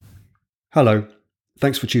Hello,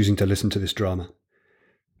 thanks for choosing to listen to this drama.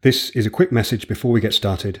 This is a quick message before we get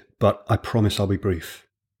started, but I promise I'll be brief.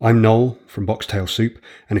 I'm Noel from Boxtail Soup,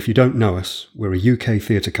 and if you don't know us, we're a UK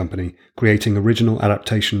theatre company creating original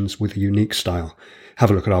adaptations with a unique style.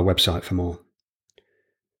 Have a look at our website for more.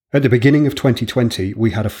 At the beginning of 2020,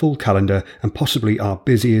 we had a full calendar and possibly our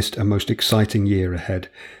busiest and most exciting year ahead.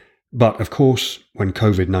 But of course, when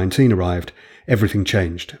COVID-19 arrived, everything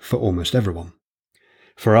changed for almost everyone.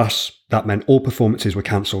 For us, that meant all performances were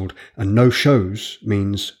cancelled, and no shows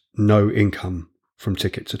means no income from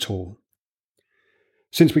tickets at all.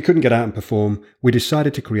 Since we couldn't get out and perform, we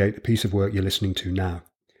decided to create the piece of work you're listening to now.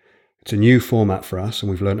 It's a new format for us,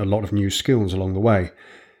 and we've learned a lot of new skills along the way.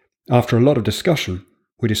 After a lot of discussion,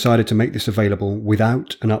 we decided to make this available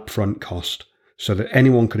without an upfront cost, so that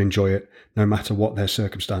anyone could enjoy it, no matter what their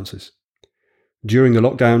circumstances. During the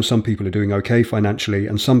lockdown, some people are doing okay financially,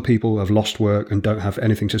 and some people have lost work and don't have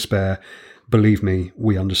anything to spare. Believe me,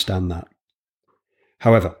 we understand that.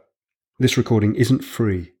 However, this recording isn't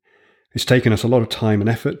free. It's taken us a lot of time and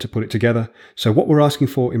effort to put it together, so what we're asking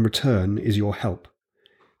for in return is your help.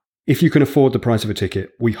 If you can afford the price of a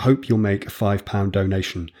ticket, we hope you'll make a £5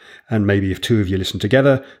 donation, and maybe if two of you listen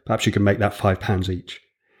together, perhaps you can make that £5 each.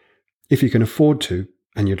 If you can afford to,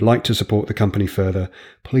 and you'd like to support the company further,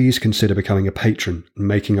 please consider becoming a patron and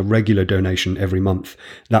making a regular donation every month.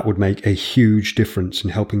 That would make a huge difference in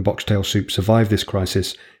helping Boxtail Soup survive this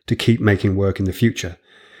crisis to keep making work in the future.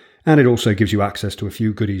 And it also gives you access to a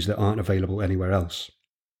few goodies that aren't available anywhere else.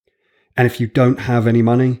 And if you don't have any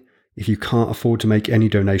money, if you can't afford to make any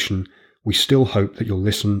donation, we still hope that you'll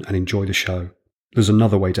listen and enjoy the show. There's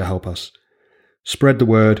another way to help us. Spread the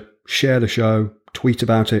word, share the show, tweet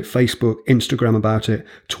about it, Facebook, Instagram about it,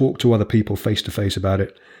 talk to other people face to face about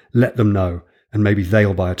it, let them know, and maybe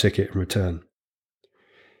they'll buy a ticket in return.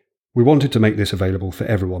 We wanted to make this available for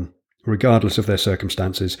everyone, regardless of their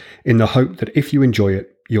circumstances, in the hope that if you enjoy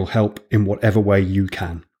it, you'll help in whatever way you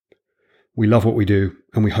can. We love what we do,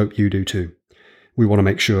 and we hope you do too. We want to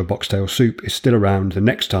make sure Boxtail Soup is still around the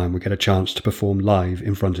next time we get a chance to perform live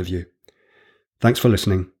in front of you. Thanks for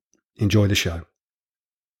listening. Enjoy the show.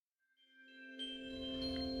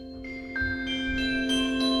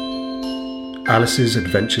 Alice's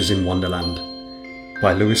Adventures in Wonderland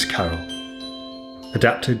by Lewis Carroll.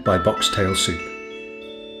 Adapted by Boxtail Soup.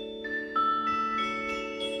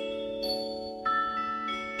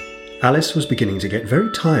 Alice was beginning to get very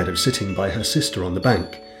tired of sitting by her sister on the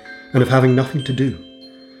bank and of having nothing to do.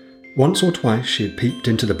 Once or twice she had peeped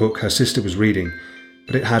into the book her sister was reading,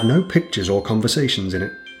 but it had no pictures or conversations in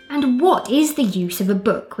it. And what is the use of a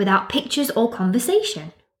book without pictures or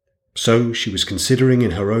conversation? So she was considering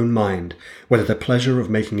in her own mind whether the pleasure of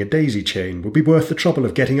making a daisy chain would be worth the trouble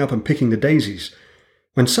of getting up and picking the daisies,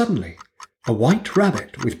 when suddenly a white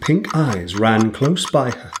rabbit with pink eyes ran close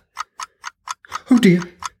by her. Oh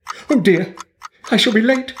dear, I shall be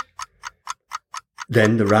late.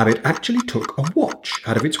 Then the rabbit actually took a watch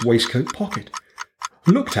out of its waistcoat pocket,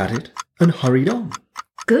 looked at it and hurried on.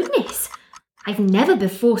 Goodness, I've never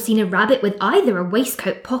before seen a rabbit with either a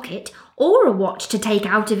waistcoat pocket or a watch to take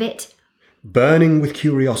out of it. Burning with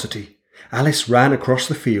curiosity, Alice ran across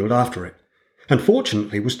the field after it, and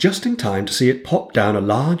fortunately was just in time to see it pop down a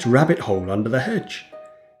large rabbit hole under the hedge.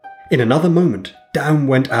 In another moment, down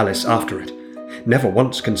went Alice after it, never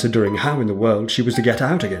once considering how in the world she was to get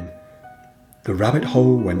out again. The rabbit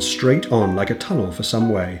hole went straight on like a tunnel for some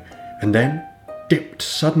way, and then dipped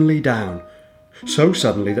suddenly down, so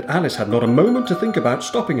suddenly that Alice had not a moment to think about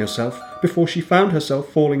stopping herself before she found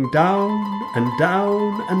herself falling down and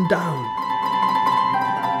down and down.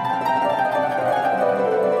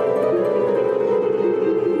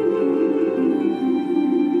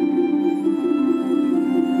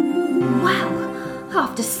 Well,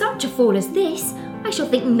 after such a fall as this, I shall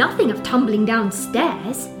think nothing of tumbling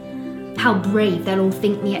downstairs. How brave they'll all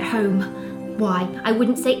think me at home. Why, I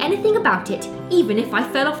wouldn't say anything about it, even if I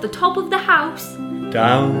fell off the top of the house.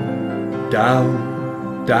 Down,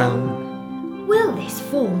 down, down. Will this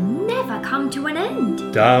fall never come to an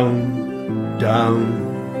end? Down,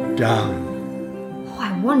 down, down. Oh,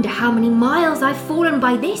 I wonder how many miles I've fallen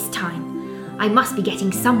by this time. I must be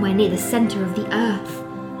getting somewhere near the centre of the earth.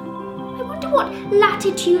 I wonder what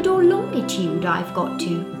latitude or longitude I've got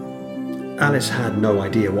to. Alice had no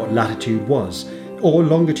idea what latitude was, or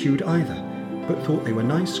longitude either, but thought they were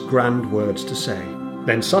nice, grand words to say.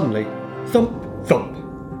 Then suddenly, thump, thump.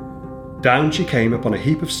 Down she came upon a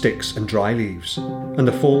heap of sticks and dry leaves, and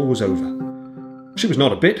the fall was over. She was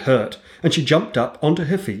not a bit hurt, and she jumped up onto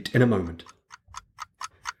her feet in a moment.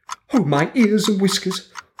 Oh, my ears and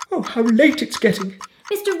whiskers! Oh, how late it's getting!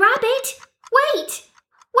 Mr. Rabbit, wait!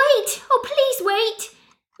 Wait! Oh, please wait!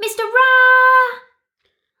 Mr.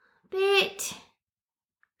 Rabbit!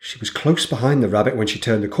 She was close behind the rabbit when she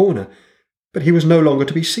turned the corner, but he was no longer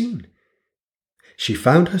to be seen. She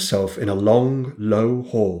found herself in a long, low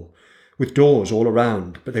hall, with doors all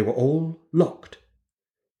around, but they were all locked.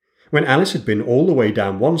 When Alice had been all the way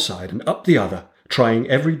down one side and up the other, trying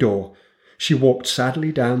every door, she walked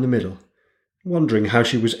sadly down the middle, wondering how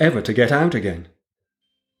she was ever to get out again.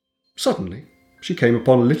 Suddenly, she came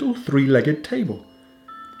upon a little three-legged table,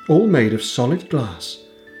 all made of solid glass,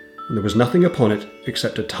 and there was nothing upon it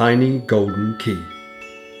except a tiny golden key.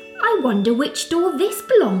 I wonder which door this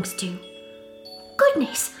belongs to.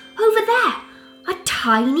 Goodness, over there! A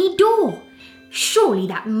tiny door! Surely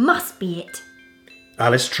that must be it.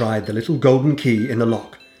 Alice tried the little golden key in the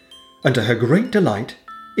lock, and to her great delight,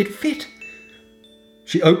 it fit.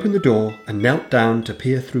 She opened the door and knelt down to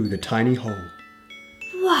peer through the tiny hole.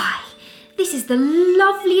 Why, this is the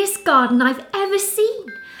loveliest garden I've ever seen.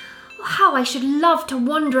 How I should love to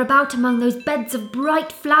wander about among those beds of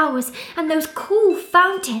bright flowers and those cool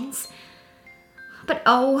fountains. But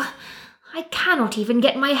oh, I cannot even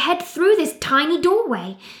get my head through this tiny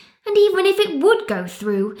doorway, and even if it would go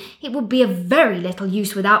through, it would be of very little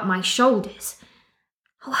use without my shoulders.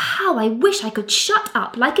 Oh, how I wish I could shut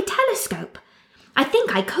up like a telescope. I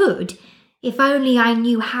think I could, if only I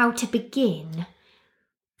knew how to begin.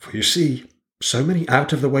 For you see, so many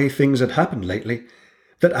out-of-the-way things had happened lately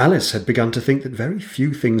that Alice had begun to think that very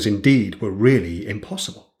few things indeed were really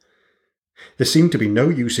impossible. There seemed to be no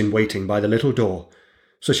use in waiting by the little door,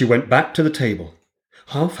 so she went back to the table,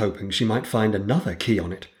 half hoping she might find another key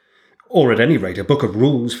on it, or at any rate a book of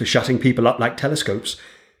rules for shutting people up like telescopes.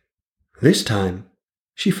 This time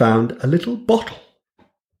she found a little bottle.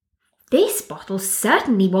 This bottle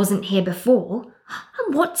certainly wasn't here before.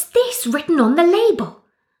 And what's this written on the label?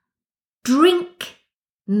 Drink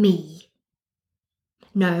me.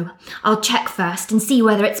 No, I'll check first and see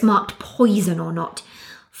whether it's marked poison or not.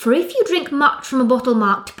 For if you drink much from a bottle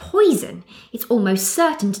marked poison, it's almost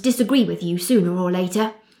certain to disagree with you sooner or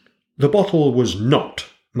later. The bottle was not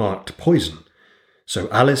marked poison, so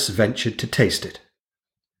Alice ventured to taste it.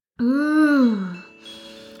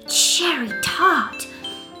 Cherry tart,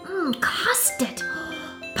 custard,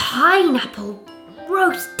 pineapple,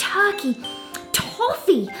 roast turkey,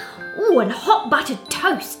 toffee, and hot buttered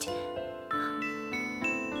toast.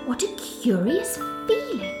 What a curious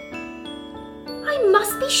feeling. I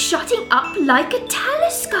must be shutting up like a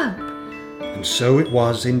telescope. And so it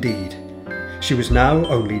was indeed. She was now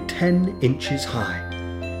only 10 inches high,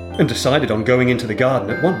 and decided on going into the garden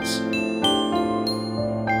at once.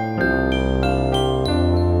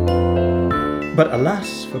 But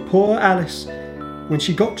alas for poor Alice, when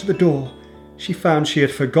she got to the door, she found she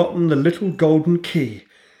had forgotten the little golden key,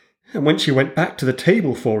 and when she went back to the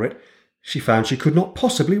table for it, she found she could not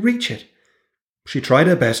possibly reach it. She tried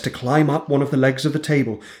her best to climb up one of the legs of the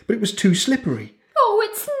table, but it was too slippery. Oh,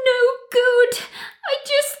 it's no good. I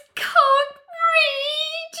just can't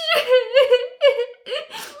reach.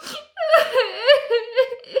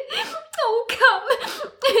 Oh, come.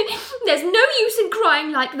 There's no use in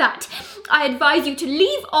crying like that. I advise you to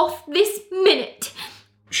leave off this minute.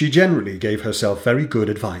 She generally gave herself very good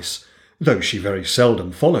advice, though she very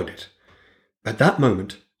seldom followed it. At that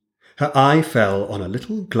moment, her eye fell on a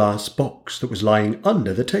little glass box that was lying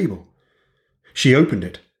under the table. She opened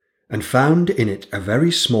it and found in it a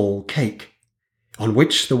very small cake, on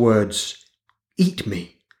which the words, "Eat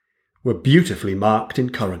me," were beautifully marked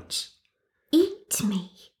in currants. Eat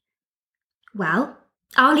me? Well,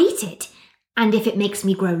 I'll eat it, and if it makes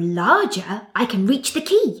me grow larger, I can reach the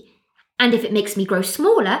key, and if it makes me grow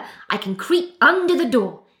smaller, I can creep under the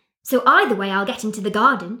door. So either way I'll get into the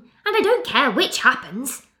garden, and I don't care which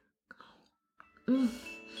happens.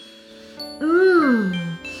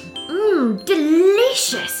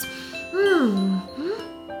 Delicious.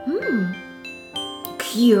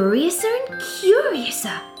 Curiouser and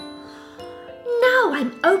curiouser. Now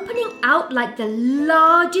I'm opening out like the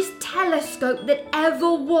largest telescope that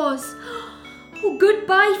ever was. Oh,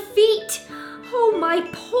 goodbye, feet. Oh, my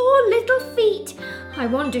poor little feet. I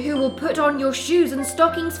wonder who will put on your shoes and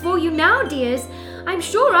stockings for you now, dears. I'm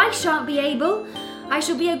sure I shan't be able. I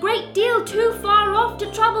shall be a great deal too far off to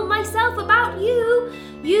trouble myself about you.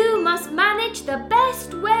 You must manage the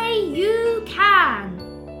best way you can.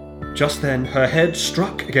 Just then her head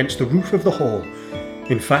struck against the roof of the hall.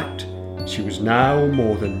 In fact, she was now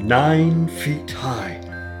more than 9 feet high,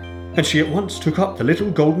 and she at once took up the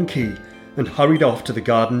little golden key and hurried off to the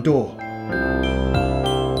garden door.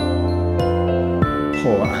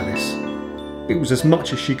 Poor Alice! It was as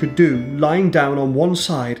much as she could do, lying down on one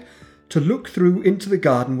side, to look through into the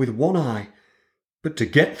garden with one eye, but to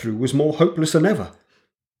get through was more hopeless than ever.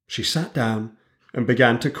 She sat down and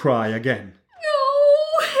began to cry again.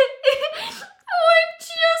 Oh, I'm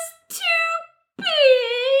just too big.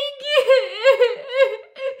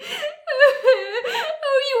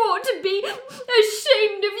 Oh, you ought to be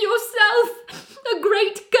ashamed of yourself. A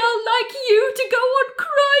great girl like you to go on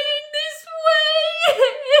crying this way.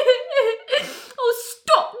 Oh,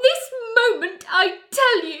 stop this moment, I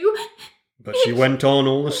tell you. But she went on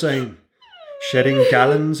all the same, shedding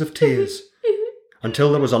gallons of tears,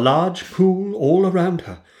 until there was a large pool all around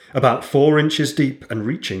her, about 4 inches deep and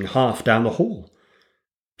reaching half down the hall.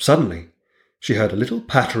 Suddenly, she heard a little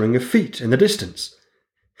pattering of feet in the distance.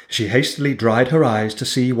 She hastily dried her eyes to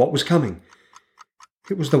see what was coming.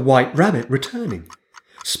 It was the White Rabbit returning,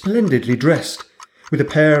 splendidly dressed, with a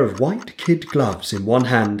pair of white kid gloves in one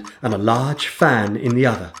hand and a large fan in the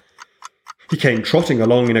other. He came trotting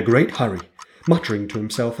along in a great hurry, muttering to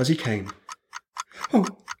himself as he came. "Oh,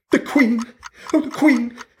 the Queen! Oh, the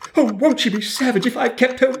Queen! Oh, won't she be savage if I've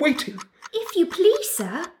kept her waiting?" If you please,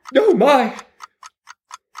 sir. "Oh, my!"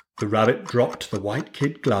 The rabbit dropped the white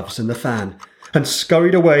kid gloves and the fan and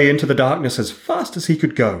scurried away into the darkness as fast as he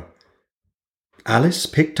could go. Alice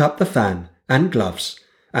picked up the fan and gloves,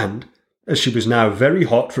 and, as she was now very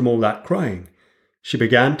hot from all that crying, she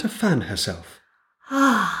began to fan herself.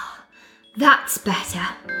 Ah, that's better.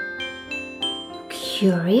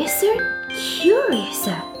 Curiouser,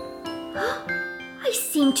 curiouser. I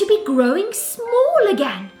seem to be growing small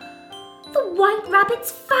again. The White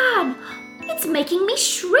Rabbit's fan, it's making me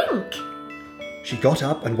shrink. She got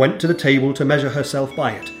up and went to the table to measure herself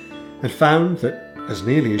by it, and found that, as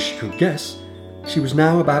nearly as she could guess, she was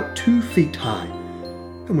now about 2 feet high,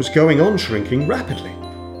 and was going on shrinking rapidly.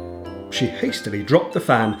 She hastily dropped the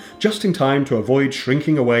fan just in time to avoid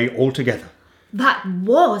shrinking away altogether. That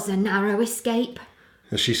was a narrow escape.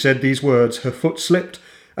 As she said these words, her foot slipped,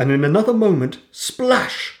 and in another moment,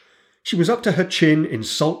 splash! She was up to her chin in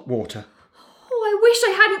salt water. Oh, I wish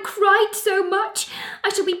I hadn't cried so much. I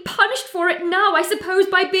shall be punished for it now, I suppose,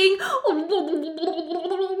 by being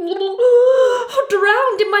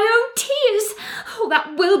drowned in my own tears. Oh,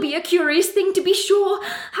 that will be a curious thing to be sure.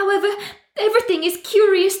 However, everything is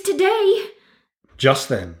curious today. Just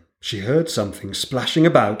then, she heard something splashing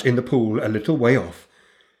about in the pool a little way off,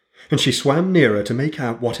 and she swam nearer to make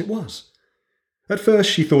out what it was. At first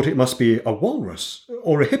she thought it must be a walrus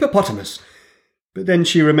or a hippopotamus, but then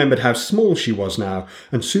she remembered how small she was now,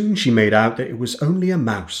 and soon she made out that it was only a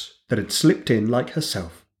mouse that had slipped in like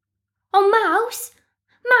herself. Oh, Mouse!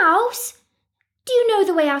 Mouse! Do you know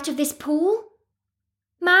the way out of this pool?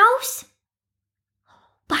 Mouse?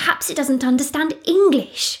 Perhaps it doesn't understand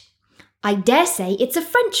English. I dare say it's a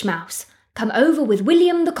French mouse, come over with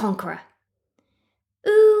William the Conqueror.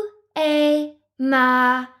 Ooh,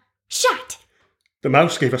 ma, shat! The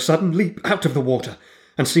mouse gave a sudden leap out of the water,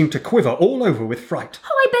 and seemed to quiver all over with fright. Oh,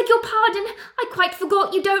 I beg your pardon. I quite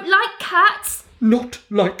forgot you don't like cats. Not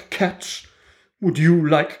like cats? Would you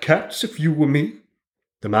like cats if you were me?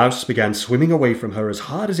 The mouse began swimming away from her as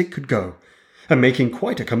hard as it could go, and making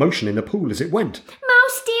quite a commotion in the pool as it went.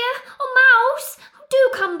 Mouse, dear, oh, Mouse, do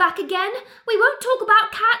come back again. We won't talk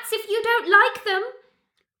about cats if you don't like them.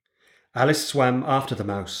 Alice swam after the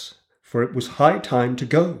mouse, for it was high time to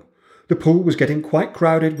go. The pool was getting quite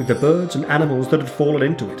crowded with the birds and animals that had fallen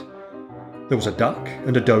into it. There was a duck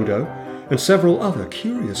and a dodo, and several other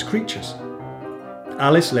curious creatures.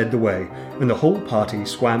 Alice led the way, and the whole party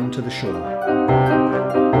swam to the shore.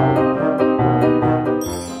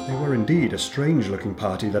 They were indeed a strange-looking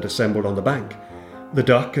party that assembled on the bank. The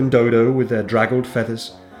duck and dodo with their draggled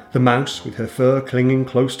feathers, the mouse with her fur clinging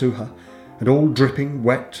close to her, and all dripping,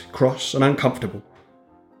 wet, cross, and uncomfortable.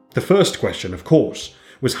 The first question, of course,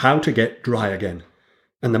 was how to get dry again,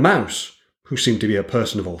 and the mouse, who seemed to be a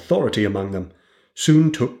person of authority among them,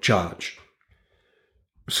 soon took charge.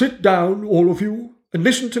 "Sit down, all of you, and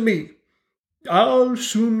listen to me. I'll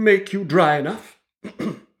soon make you dry enough.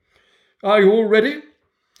 Are you all ready?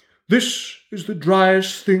 This is the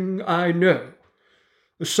driest thing I know.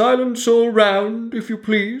 A silence all round, if you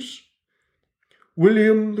please.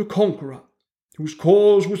 William the Conqueror, whose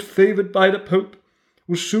cause was favoured by the Pope,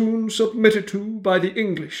 was soon submitted to by the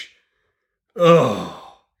English.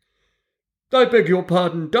 Oh! I beg your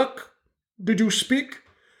pardon, Duck. Did you speak?"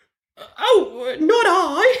 "Oh, not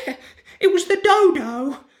I. It was the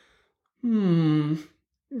dodo."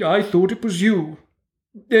 I thought it was you.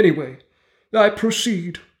 Anyway, I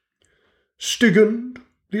proceed. Stigand,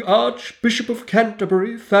 the Archbishop of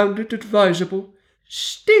Canterbury, found it advisable.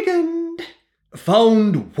 "Stigand."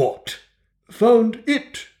 Found what? Found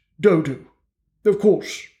it, Dodo. Of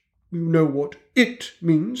course, You know what it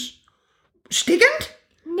means? Stigand?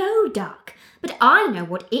 No, Duck, but I know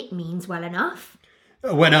what it means well enough.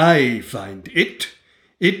 When I find it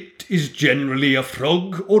is generally a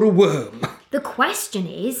frog or a worm. The question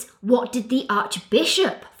is, what did the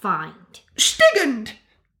Archbishop find? Stigand!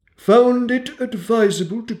 Found it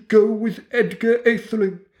advisable to go with Edgar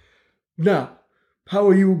Atheling. Now, how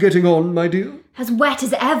are you getting on, my dear? As wet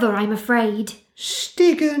as ever, I'm afraid.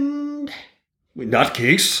 Stigand. In that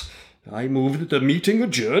case, I move that the meeting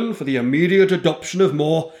adjourn for the immediate adoption of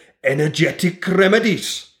more energetic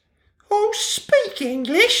remedies. Oh, speak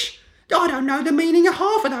English. I don't know the meaning of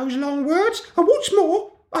half of those long words, and what's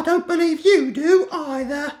more, I don't believe you do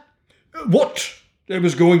either. What I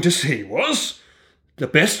was going to say was, the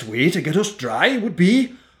best way to get us dry would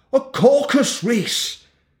be a caucus race.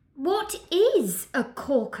 What is a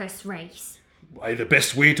caucus race? Why, the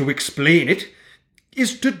best way to explain it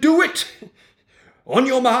is to do it. On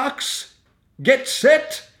your marks, get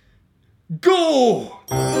set, go!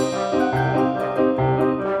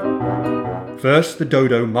 First, the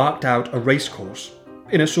dodo marked out a racecourse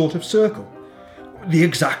in a sort of circle. The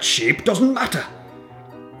exact shape doesn't matter.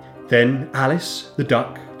 Then Alice, the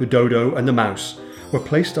duck, the dodo, and the mouse were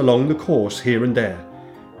placed along the course here and there.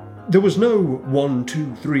 There was no 1,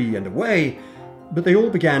 2, 3 and away, but they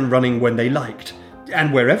all began running when they liked,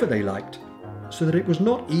 and wherever they liked, so that it was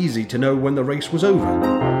not easy to know when the race was over.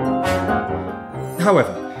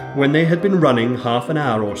 However, when they had been running half an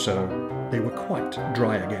hour or so, they were quite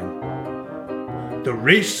dry again. The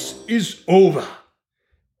race is over.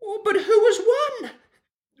 Oh, but who has won?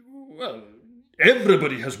 Well,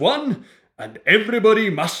 everybody has won, and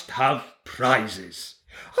everybody must have prizes.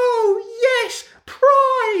 Oh, yes,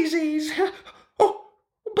 prizes. Oh,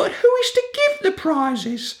 but who is to give the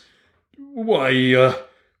prizes? Why,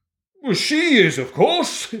 she is, of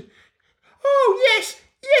course. Oh, yes,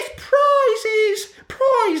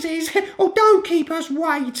 prizes. Oh, don't keep us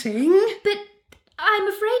waiting. But I'm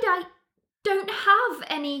afraid I don't have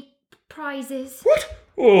any prizes. What?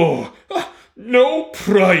 Oh, no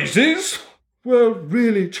prizes? Well,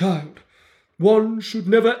 really, child, one should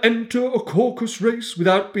never enter a caucus race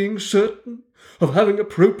without being certain of having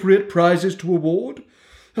appropriate prizes to award.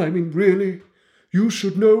 I mean, really, you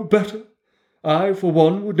should know better. I, for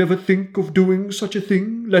one, would never think of doing such a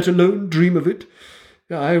thing, let alone dream of it.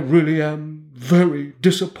 I really am very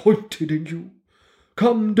disappointed in you.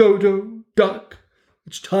 Come, Dodo, Duck,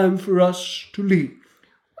 it's time for us to leave.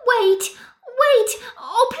 Wait!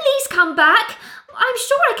 Oh, please come back! I'm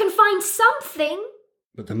sure I can find something.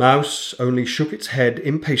 But the mouse only shook its head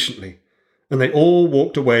impatiently, and they all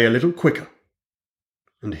walked away a little quicker.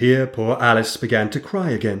 And here poor Alice began to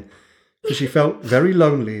cry again, for she felt very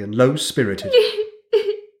lonely and low-spirited.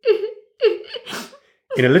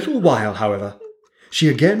 In a little while, however, she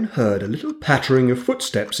again heard a little pattering of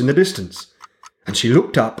footsteps in the distance, and she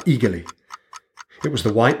looked up eagerly. It was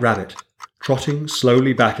the White Rabbit, trotting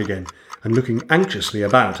slowly back again and looking anxiously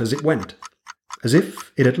about as it went, as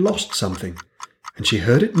if it had lost something, and she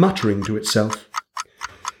heard it muttering to itself.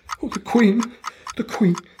 "Oh, the Queen!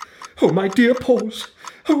 Oh, my dear paws!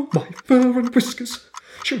 Oh, my fur and whiskers!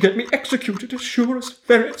 She'll get me executed as sure as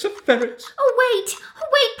ferrets are ferrets!" Oh, wait,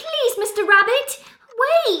 please, Mr. Rabbit!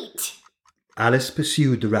 Wait! Alice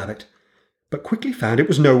pursued the rabbit, but quickly found it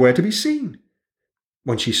was nowhere to be seen.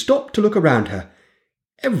 When she stopped to look around her,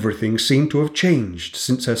 everything seemed to have changed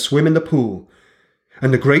since her swim in the pool,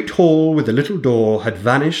 and the great hall with the little door had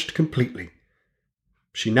vanished completely.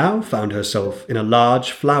 She now found herself in a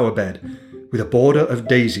large flower bed with a border of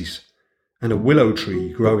daisies and a willow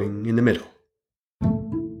tree growing in the middle.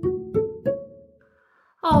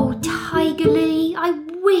 Oh, Tiger Lily, I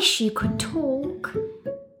wish you could talk.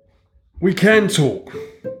 We can talk,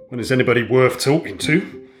 when there's anybody worth talking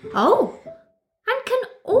to. Oh, and can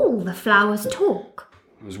all the flowers talk?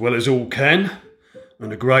 As well as all can,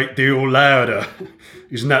 and a great deal louder.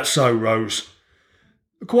 Isn't that so, Rose?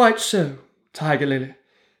 Quite so, Tiger Lily.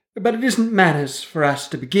 But it isn't manners for us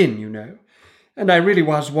to begin, you know. And I really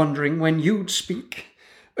was wondering when you'd speak.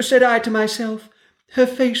 Said I to myself, her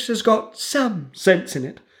face has got some sense in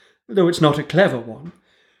it, though it's not a clever one.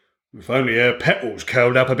 If only her petals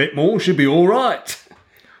curled up a bit more, she'd be all right.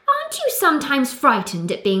 Aren't you sometimes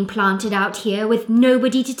frightened at being planted out here with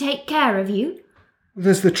nobody to take care of you?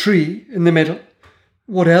 There's the tree in the middle.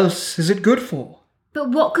 What else is it good for? But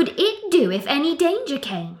what could it do if any danger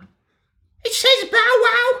came? It says bow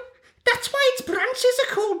wow. That's why its branches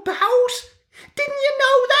are called boughs. Didn't you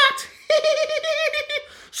know that?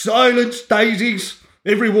 Silence, daisies,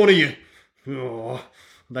 every one of you. Oh,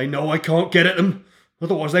 they know I can't get at them,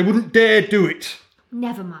 otherwise they wouldn't dare do it.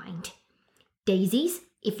 Never mind. Daisies,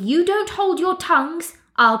 If you don't hold your tongues,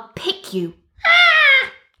 I'll pick you.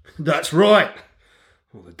 That's right.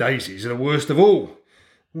 Well, the daisies are the worst of all.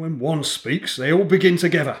 When one speaks, they all begin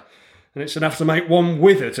together, and it's enough to make one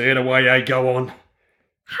wither to hear the way they go on.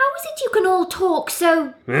 How is it you can all talk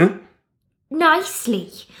so Huh?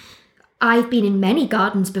 nicely? I've been in many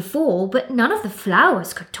gardens before, but none of the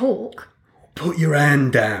flowers could talk. Put your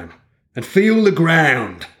hand down and feel the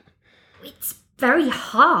ground. It's very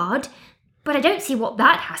hard, but I don't see what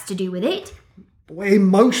that has to do with it. In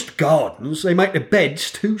most gardens, they make the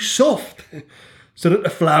beds too soft, so that the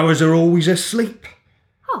flowers are always asleep.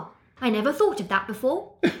 Oh, I never thought of that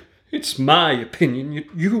before. It's my opinion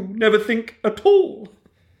you never think at all.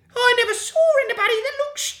 I never saw anybody that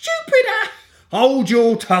looked stupider. Hold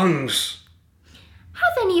your tongues.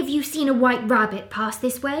 Have any of you seen a white rabbit pass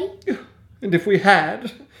this way? And if we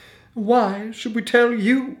had, why should we tell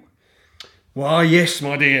you? Why, yes,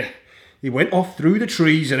 my dear. He went off through the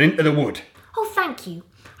trees and into the wood. Oh, thank you.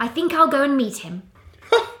 I think I'll go and meet him.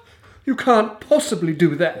 You can't possibly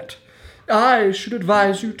do that. I should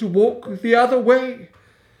advise you to walk the other way.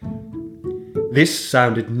 This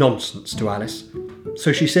sounded nonsense to Alice,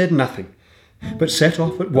 so she said nothing, but set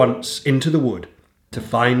off at once into the wood to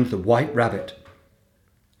find the white rabbit.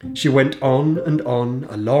 She went on and on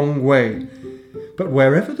a long way, but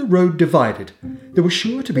wherever the road divided, there were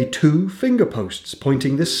sure to be 2 finger posts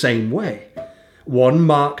pointing the same way, one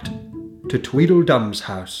marked to Tweedledum's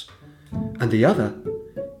house, and the other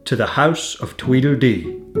to the house of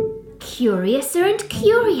Tweedledee. Curiouser and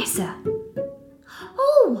curiouser.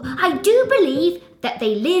 Oh, I do believe that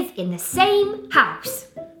they live in the same house.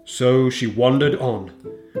 So she wandered on,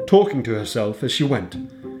 talking to herself as she went,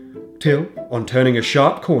 till, on turning a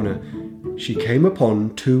sharp corner, she came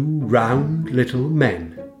upon 2 round little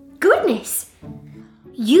men. Goodness!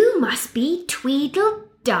 You must be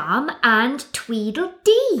Tweedledum and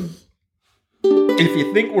Tweedledee. If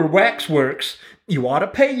you think we're waxworks, you ought to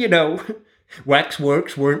pay, you know.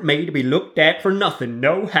 Waxworks weren't made to be looked at for nothing,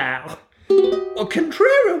 nohow. Or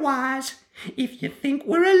contrariwise, if you think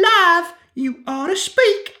we're alive, you ought to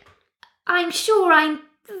speak. I'm sure I'm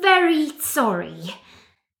very sorry.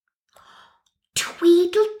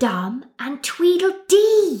 Tweedledum and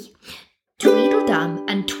Tweedledee. Tweedledum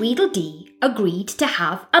and Tweedledee agreed to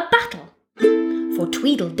have a battle. For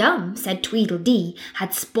Tweedledum said Tweedledee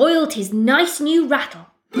had spoiled his nice new rattle.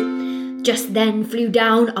 Just then flew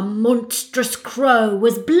down a monstrous crow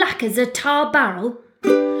as black as a tar barrel,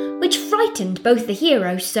 which frightened both the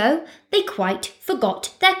heroes so they quite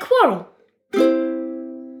forgot their quarrel.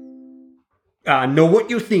 I know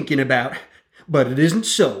what you're thinking about, but it isn't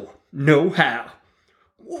so, nohow.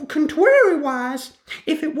 Well, contrariwise,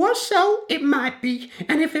 if it was so, it might be,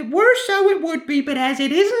 and if it were so, it would be, but as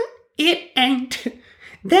it isn't, it ain't.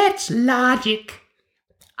 That's logic.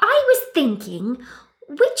 I was thinking,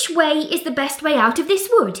 which way is the best way out of this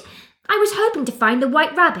wood? I was hoping to find the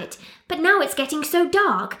white rabbit, but now it's getting so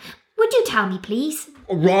dark. Would you tell me, please?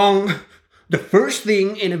 Wrong. The first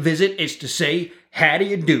thing in a visit is to say, how do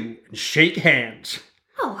you do, and shake hands.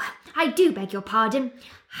 Oh, I do beg your pardon.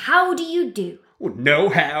 How do you do? Well,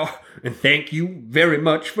 nohow, and thank you very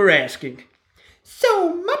much for asking.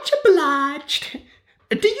 So much obliged.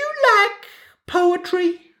 Do you like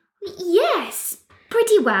poetry? Yes,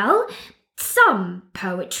 pretty well. Some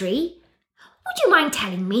poetry. Would you mind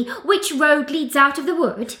telling me which road leads out of the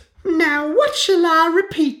wood? Now, what shall I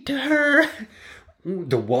repeat to her?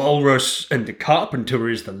 The walrus and the carpenter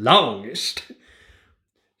is the longest.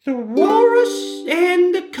 The walrus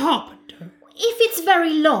and the carpenter. If it's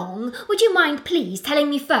very long, would you mind please telling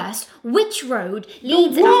me first which road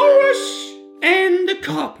leads... The walrus and the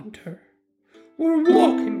carpenter were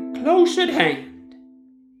walking close at hand.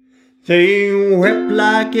 They wept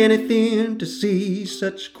like anything to see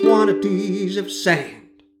such quantities of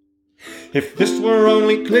sand. If this were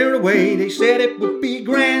only cleared away, they said it would be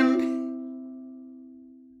grand.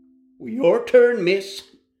 Your turn, miss.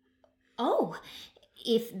 Oh,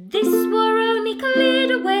 if this were only cleared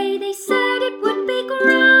away, they said it would be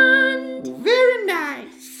grand. Very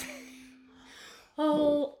nice.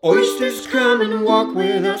 Oh, Oysters, come and walk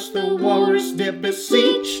with us, the walrus did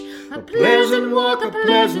beseech. A pleasant walk, a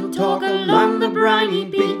pleasant talk along the briny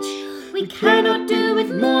beach. We cannot do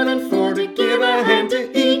with more than 4 to give a hand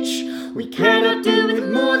to each. We cannot do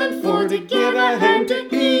with more than 4 to give a hand to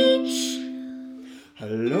each. A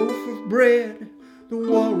loaf of bread, the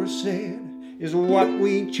walrus said, is what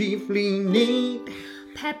we chiefly need.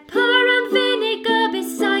 Pepper and vinegar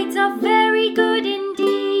besides are very good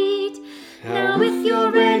indeed. Now if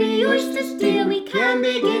you're ready, oysters dear, we can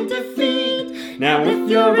begin to feed. Now if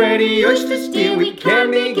you're ready, oysters dear, we can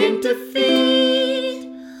begin to feed.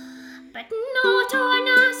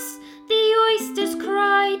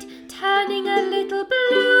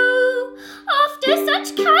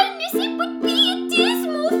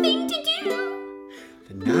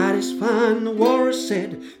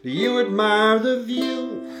 said, do you admire the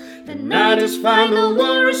view? The night is fine, the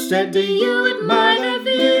walrus said, do you admire the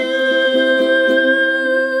view?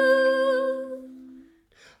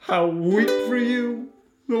 I weep for you,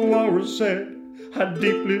 the walrus said, I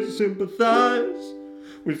deeply sympathize.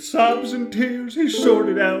 With sobs and tears he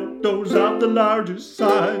sorted out those of the largest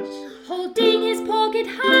size. Holding his pocket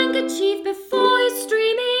handkerchief before his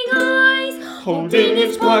streaming eyes. Holding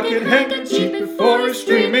his pocket handkerchief before his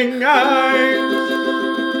streaming eyes.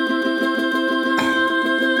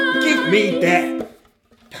 Give me that.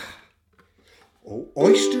 Oh,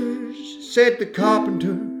 oysters, said the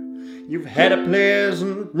carpenter, you've had a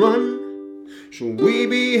pleasant run. Shall we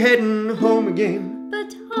be heading home again?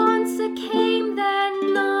 But answer came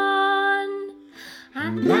there none.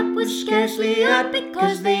 And that was scarcely up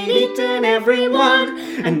because they'd eaten everyone.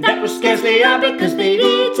 And that was scarcely up because they'd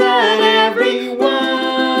eaten everyone.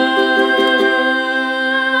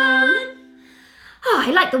 Oh,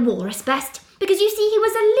 I like the walrus best because you see he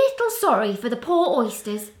was a little sorry for the poor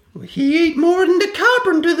oysters. He ate more than the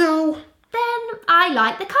carpenter, though. Then I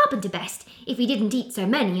like the carpenter best if he didn't eat so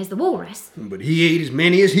many as the walrus. But he ate as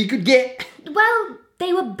many as he could get. Well,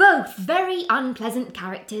 they were both very unpleasant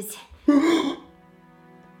characters.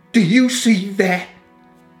 Do you see that?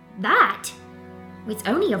 That? It's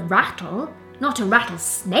only a rattle, not a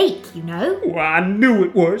rattlesnake, you know. Well, I knew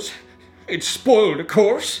it was. It's spoiled, of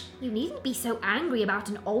course. You needn't be so angry about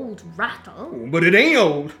an old rattle. But it ain't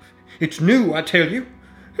old. It's new, I tell you.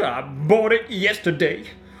 I bought it yesterday.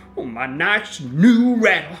 Oh, my nice new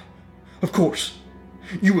rattle. Of course,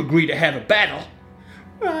 you agree to have a battle.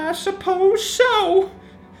 I suppose so.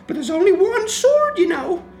 But there's only one sword, you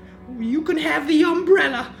know. You can have the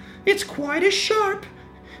umbrella. It's quite as sharp.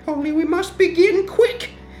 Only we must begin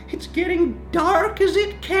quick. It's getting dark as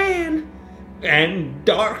it can. And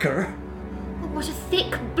darker. Oh, what a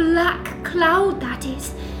thick black cloud that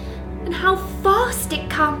is. And how fast it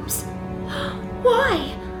comes.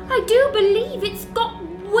 Why, I do believe it's got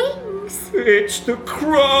wings. It's the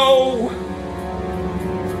crow.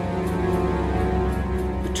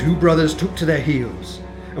 The two brothers took to their heels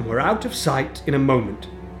and were out of sight in a moment.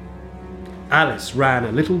 Alice ran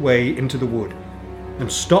a little way into the wood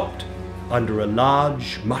and stopped under a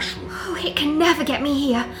large mushroom. Oh, it can never get me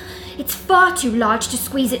here. It's far too large to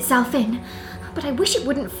squeeze itself in. But I wish it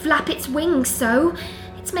wouldn't flap its wings so.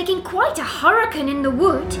 It's making quite a hurricane in the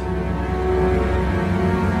wood.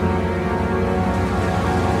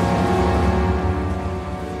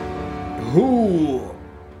 Who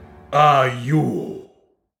are you?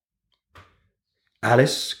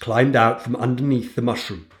 Alice climbed out from underneath the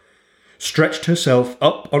mushroom, stretched herself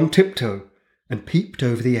up on tiptoe, and peeped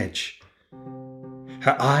over the edge.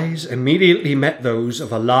 Her eyes immediately met those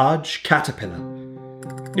of a large caterpillar.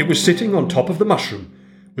 It was sitting on top of the mushroom,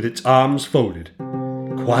 with its arms folded,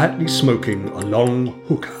 quietly smoking a long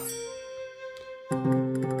hookah.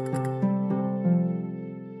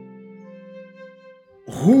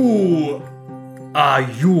 Who are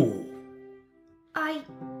you?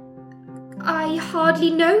 I hardly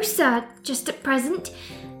know, sir, just at present.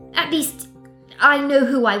 At least, I know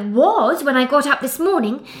who I was when I got up this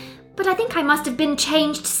morning, but I think I must have been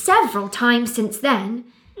changed several times since then.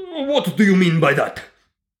 What do you mean by that?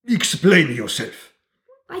 Explain yourself.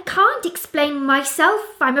 I can't explain myself,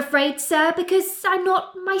 I'm afraid, sir, because I'm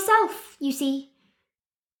not myself, you see.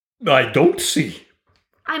 I don't see.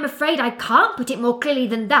 I'm afraid I can't put it more clearly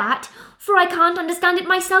than that, for I can't understand it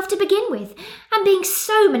myself to begin with, and being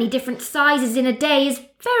so many different sizes in a day is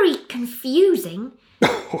very confusing.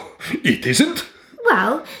 It isn't?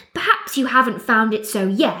 Well, perhaps you haven't found it so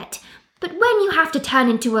yet, but when you have to turn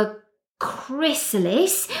into a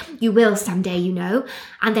chrysalis, you will someday, you know,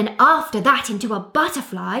 and then after that into a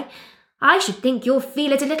butterfly, I should think you'll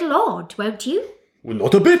feel it a little odd, won't you? Well,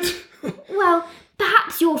 not a bit. Well,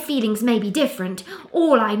 perhaps your feelings may be different.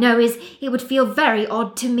 All I know is it would feel very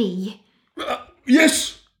odd to me.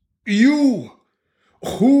 Yes, you.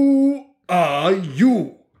 Who are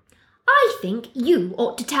you? I think you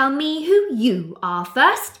ought to tell me who you are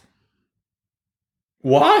first.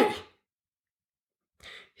 Why?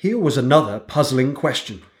 Here was another puzzling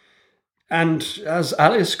question. And as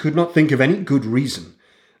Alice could not think of any good reason,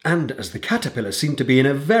 and as the caterpillar seemed to be in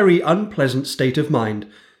a very unpleasant state of mind,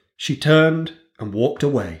 she turned and walked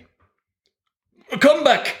away. Come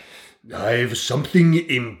back! I've something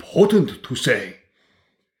important to say.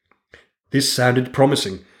 This sounded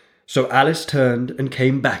promising, so Alice turned and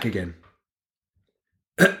came back again.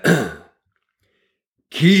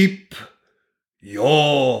 Keep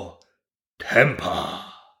your temper.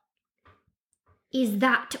 Is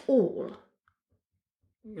that all?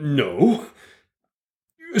 No.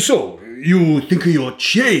 So, you think you're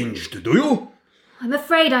changed, do you? I'm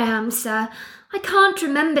afraid I am, sir. I can't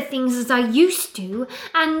remember things as I used to,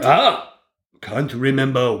 and... Ah, can't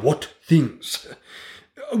remember what things.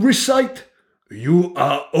 Recite, you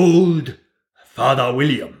are old, Father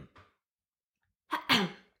William.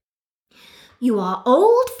 You are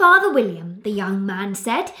old, Father William, the young man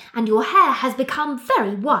said, and your hair has become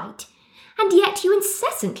very white. And yet you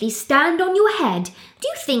incessantly stand on your head. Do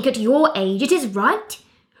you think at your age it is right?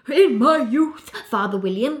 In my youth, Father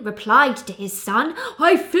William replied to his son,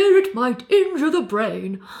 I fear it might injure the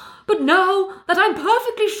brain. But now that I'm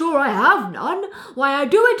perfectly sure I have none, why I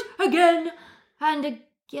do it again and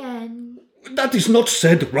again. That is not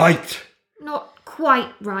said right. Not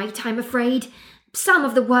quite right, I'm afraid. Some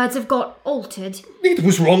of the words have got altered. It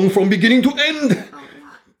was wrong from beginning to end.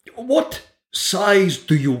 What size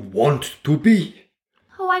do you want to be?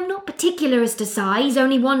 Oh, I'm not particular as to size,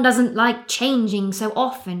 only one doesn't like changing so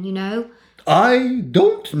often, you know. I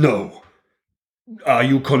don't know. Are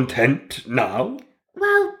you content now?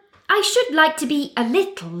 Well, I should like to be a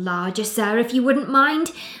little larger, sir, if you wouldn't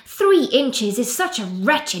mind. 3 inches is such a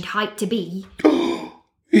wretched height to be.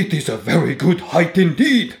 It is a very good height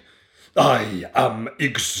indeed. I am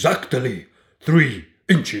exactly 3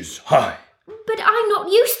 inches high. But I'm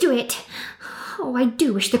not used to it. Oh, I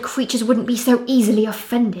do wish the creatures wouldn't be so easily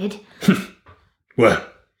offended. Well,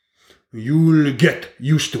 you'll get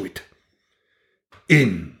used to it.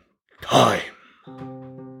 In time.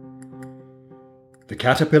 The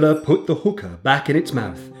caterpillar put the hookah back in its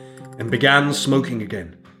mouth and began smoking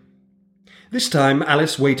again. This time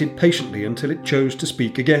Alice waited patiently until it chose to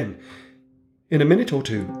speak again. In a minute or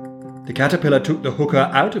two, the caterpillar took the hookah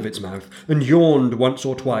out of its mouth and yawned once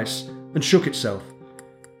or twice and shook itself.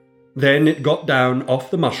 Then it got down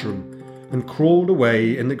off the mushroom and crawled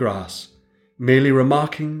away in the grass, merely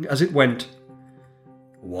remarking as it went,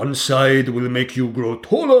 One side will make you grow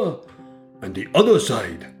taller, and the other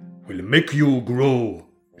side will make you grow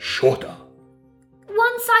shorter.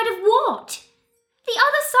 One side of what? The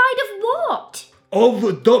other side of what?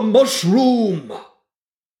 Of the mushroom.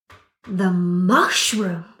 The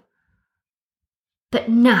mushroom. But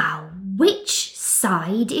now, which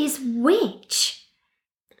side is which?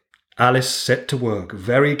 Alice set to work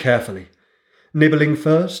very carefully, nibbling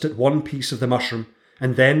first at one piece of the mushroom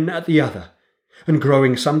and then at the other, and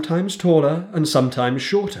growing sometimes taller and sometimes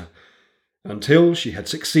shorter, until she had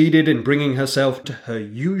succeeded in bringing herself to her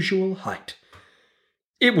usual height.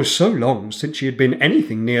 It was so long since she had been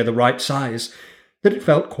anything near the right size that it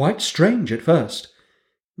felt quite strange at first,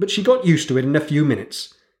 but she got used to it in a few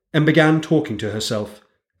minutes and began talking to herself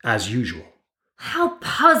as usual. How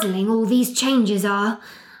puzzling all these changes are.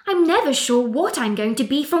 I'm never sure what I'm going to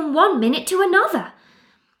be from one minute to another.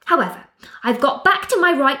 However, I've got back to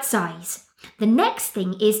my right size. The next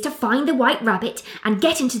thing is to find the White Rabbit and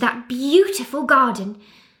get into that beautiful garden.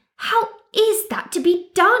 How is that to be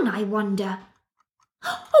done, I wonder?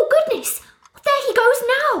 Oh, goodness! There he goes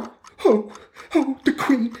now! Oh, the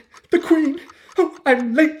Queen! Oh,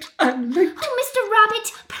 I'm late! Oh, Mr.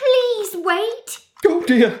 Rabbit, please wait! Oh,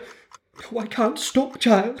 dear! Oh, I can't stop,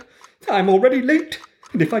 child. I'm already late,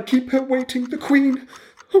 and if I keep her waiting, the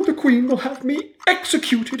Queen will have me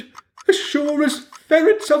executed, as sure as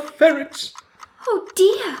ferrets are ferrets. Oh,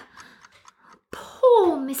 dear!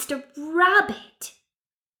 Poor Mr. Rabbit!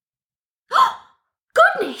 Oh,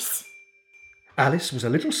 goodness! Alice was a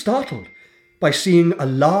little startled by seeing a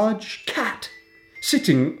large cat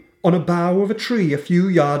sitting on a bough of a tree a few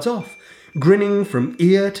yards off, grinning from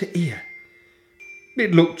ear to ear.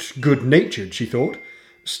 It looked good-natured, she thought.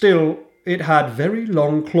 Still, it had very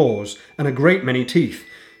long claws and a great many teeth,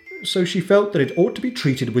 so she felt that it ought to be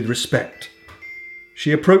treated with respect.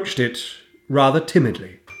 She approached it rather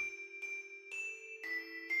timidly.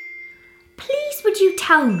 Please would you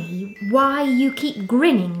tell me why you keep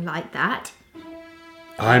grinning like that?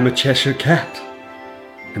 I'm a Cheshire cat,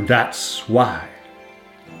 and that's why.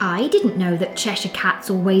 I didn't know that Cheshire cats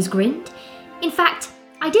always grinned. In fact,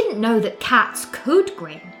 I didn't know that cats could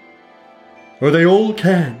grin. Oh, they all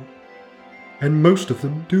can, and most of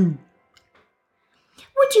them do.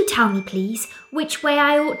 Would you tell me, please, which way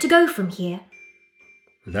I ought to go from here?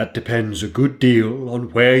 That depends a good deal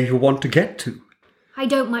on where you want to get to. I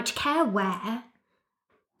don't much care where,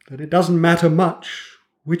 But it doesn't matter much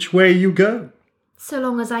which way you go. so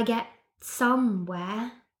long as I get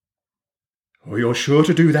somewhere. Oh, you're sure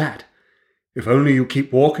to do that, if only you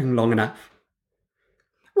keep walking long enough.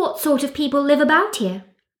 What sort of people live about here?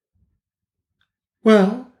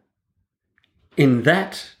 Well, in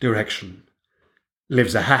that direction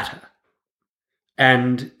lives a hatter,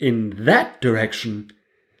 and in that direction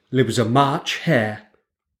lives a March hare,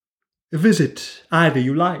 Visit either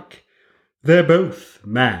you like. They're both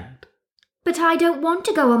mad. But I don't want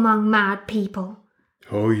to go among mad people.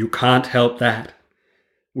 Oh, you can't help that.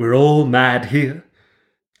 We're all mad here.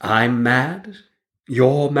 I'm mad.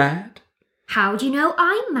 You're mad. How do you know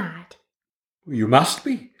I'm mad? You must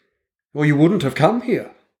be, or you wouldn't have come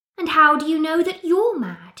here. And how do you know that you're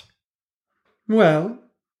mad? Well,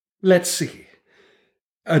 let's see.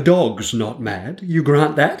 A dog's not mad, you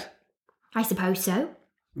grant that? I suppose so.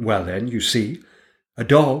 Well then, you see, a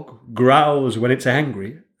dog growls when it's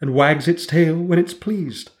angry and wags its tail when it's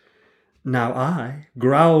pleased. Now I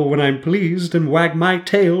growl when I'm pleased and wag my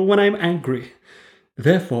tail when I'm angry.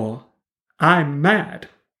 Therefore, I'm mad.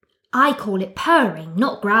 I call it purring,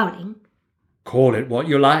 not growling. Call it what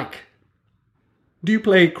you like. Do you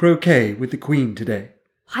play croquet with the Queen today?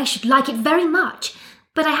 I should like it very much,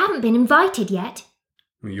 but I haven't been invited yet.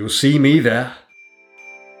 You'll see me there.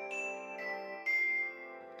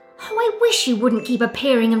 Oh, I wish you wouldn't keep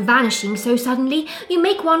appearing and vanishing so suddenly. You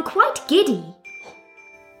make one quite giddy.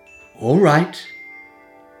 All right.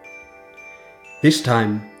 This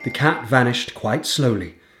time the cat vanished quite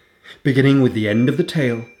slowly, beginning with the end of the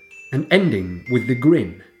tail and ending with the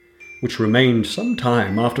grin, which remained some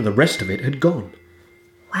time after the rest of it had gone.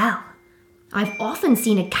 Well, I've often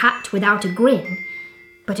seen a cat without a grin,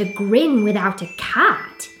 but a grin without a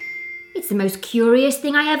cat? It's the most curious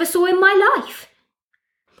thing I ever saw in my life.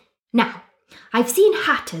 Now, I've seen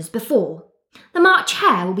hatters before. The March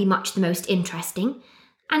Hare will be much the most interesting,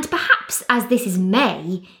 and perhaps as this is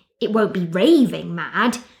May, it won't be raving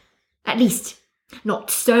mad. At least, not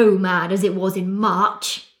so mad as it was in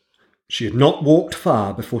March. She had not walked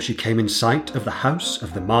far before she came in sight of the house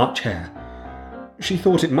of the March Hare. She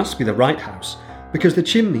thought it must be the right house, because the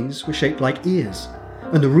chimneys were shaped like ears,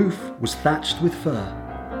 and the roof was thatched with fur.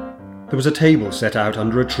 There was a table set out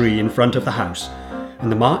under a tree in front of the house,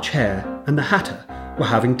 and the March Hare and the Hatter were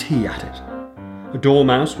having tea at it. A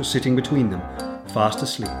dormouse was sitting between them, fast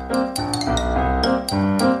asleep.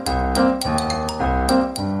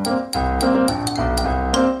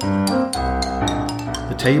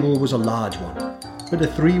 The table was a large one, but the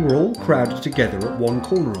three were all crowded together at one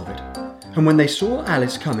corner of it, and when they saw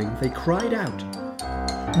Alice coming, they cried out,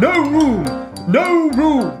 "No room! No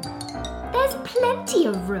room!" There's plenty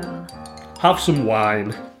of room. "Have some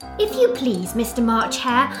wine." If you please, Mr. March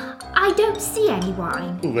Hare, I don't see any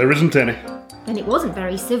wine. "Well, there isn't any." Then it wasn't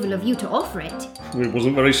very civil of you to offer it. "It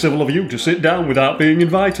wasn't very civil of you to sit down without being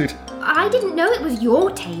invited." I didn't know it was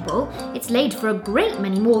your table. It's laid for a great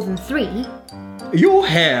many more than 3. "Your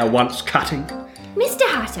hair wants cutting." Mr.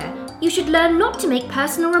 Hatter, you should learn not to make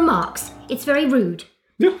personal remarks. It's very rude.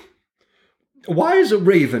 Why is a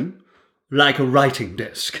raven like a writing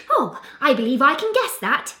desk? Oh, I believe I can guess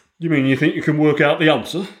that. You mean you think you can work out the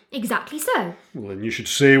answer? Exactly so. Well, then you should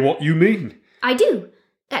say what you mean. I do.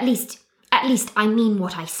 At least I mean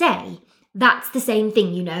what I say. That's the same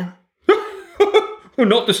thing, you know. Well,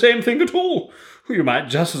 not the same thing at all. You might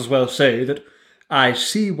just as well say that I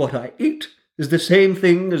see what I eat is the same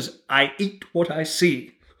thing as I eat what I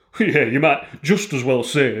see. Yeah, you might just as well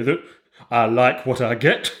say that I like what I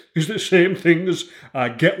get is the same thing as I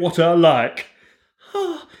get what I like.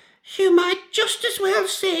 Oh, you might just as well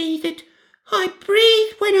say that I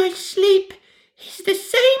breathe when I sleep is the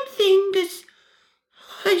same thing as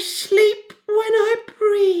I sleep when I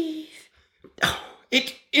breathe. Oh,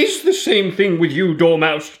 it is the same thing with you,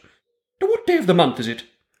 Dormouse. Now, what day of the month is it?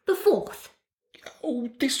 The 4th. Oh,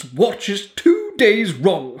 this watch is 2 days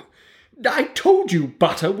wrong. I told you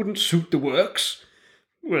butter wouldn't suit the works.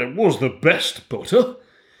 Well, it was the best butter.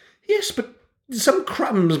 Yes, but some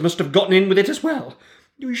crumbs must have gotten in with it as well.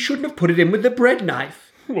 You shouldn't have put it in with the bread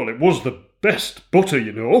knife. Well, it was the best butter,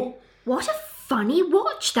 you know. What a funny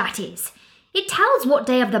watch that is. It tells what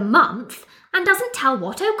day of the month and doesn't tell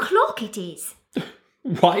what o'clock it is.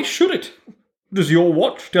 Why should it? Does your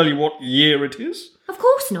watch tell you what year it is? Of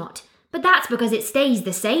course not. But that's because it stays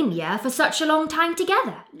the same year for such a long time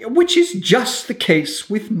together. Which is just the case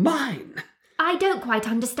with mine. I don't quite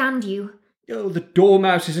understand you. Oh, the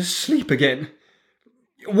Dormouse is asleep again.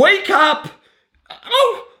 Wake up!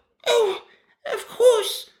 Oh, of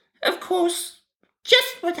course.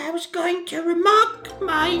 Just what I was going to remark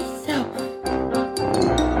myself.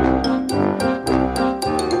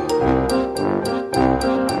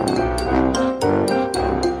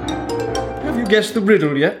 Have you guessed the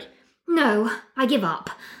riddle yet? No, I give up.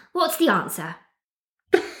 What's the answer?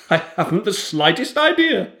 I haven't the slightest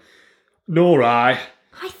idea. Nor I.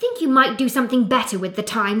 I think you might do something better with the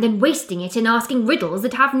time than wasting it in asking riddles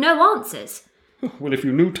that have no answers. Well, if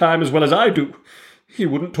you knew time as well as I do, you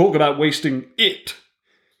wouldn't talk about wasting it.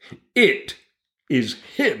 It is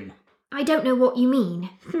him. I don't know what you mean.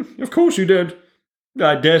 Of course you don't.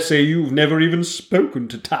 I dare say you've never even spoken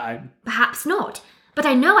to time. Perhaps not, but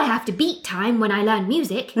I know I have to beat time when I learn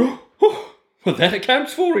music. Oh, well, that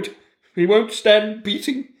accounts for it. He won't stand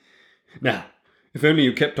beating. Now, if only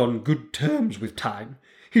you kept on good terms with time,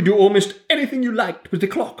 he'd do almost anything you liked with the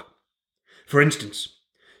clock. For instance,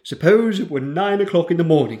 suppose it were 9 o'clock in the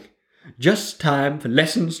morning, just time for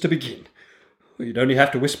lessons to begin. You'd only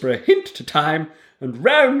have to whisper a hint to time, and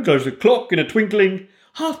round goes the clock in a twinkling.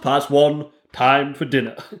 1:30, time for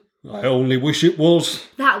dinner. I only wish it was.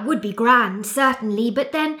 That would be grand, certainly,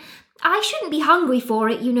 but then I shouldn't be hungry for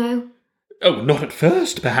it, you know. Oh, not at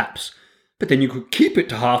first, perhaps. But then you could keep it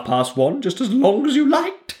to 1:30 just as long as you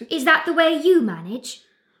liked. Is that the way you manage?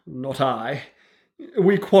 Not I.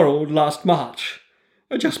 We quarrelled last March.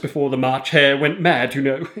 Just before the March Hare went mad, you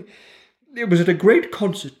know. It was at a great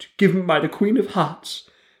concert given by the Queen of Hearts,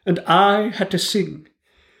 and I had to sing.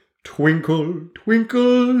 Twinkle,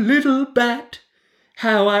 twinkle, little bat,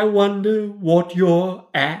 how I wonder what you're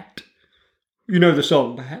at. You know the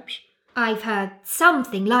song, perhaps? I've heard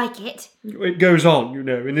something like it. It goes on, you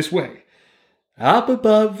know, in this way. Up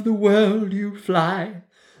above the world you fly,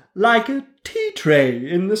 like a tea tray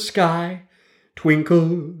in the sky.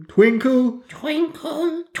 Twinkle, twinkle,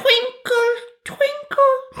 Twinkle, twinkle,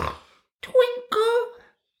 twinkle, twinkle.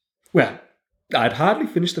 Well, I'd hardly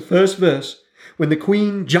finished the first verse when the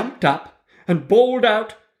Queen jumped up and bawled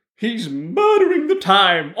out, "He's murdering the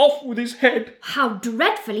time! Off with his head!" How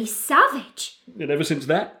dreadfully savage! And ever since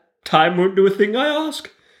that, time won't do a thing I ask.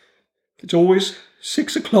 It's always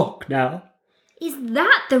 6 o'clock now. Is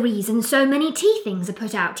that the reason so many tea things are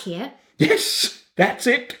put out here? Yes, that's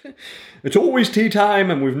it. It's always tea time,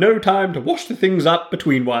 and we've no time to wash the things up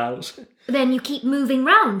between whiles. Then you keep moving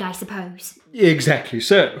round, I suppose. Exactly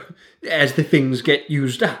so, as the things get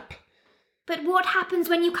used up. But what happens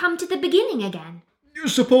when you come to the beginning again?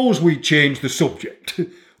 Suppose we change the subject.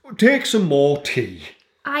 Take some more tea.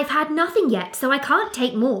 I've had nothing yet, so I can't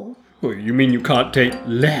take more. Oh, you mean you can't take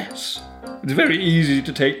less? It's very easy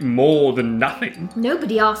to take more than nothing.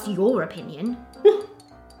 Nobody asked your opinion.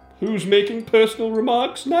 Who's making personal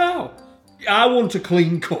remarks now? I want a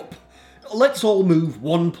clean cup. Let's all move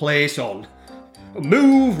one place on.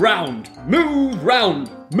 Move round, move round,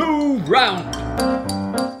 move round.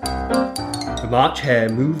 The March Hare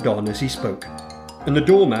moved on as he spoke, and the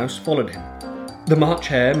Dormouse followed him. The March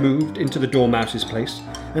Hare moved into the Dormouse's place,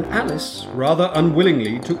 and Alice rather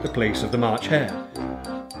unwillingly took the place of the March Hare.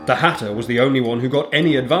 The Hatter was the only one who got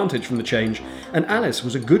any advantage from the change, and Alice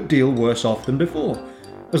was a good deal worse off than before,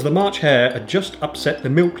 as the March Hare had just upset the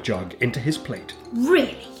milk jug into his plate.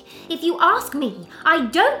 Really? If you ask me, I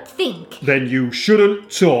don't think... Then you shouldn't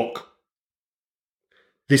talk.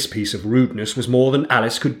 This piece of rudeness was more than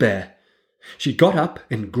Alice could bear. She got up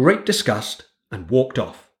in great disgust and walked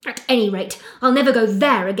off. At any rate, I'll never go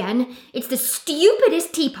there again. It's the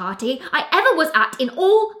stupidest tea party I ever was at in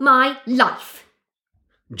all my life.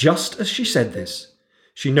 Just as she said this,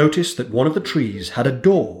 she noticed that one of the trees had a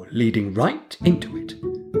door leading right into it.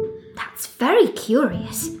 That's very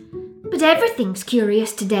curious. But everything's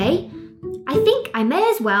curious today. I think I may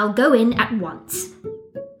as well go in at once.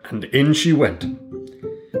 And in she went,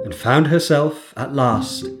 and found herself at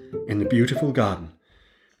last in the beautiful garden,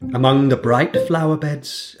 among the bright flower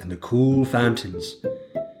beds and the cool fountains.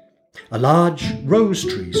 A large rose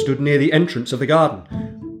tree stood near the entrance of the garden.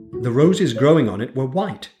 The roses growing on it were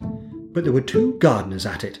white, but there were 2 gardeners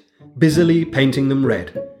at it, busily painting them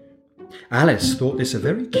red. Alice thought this a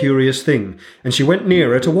very curious thing, and she went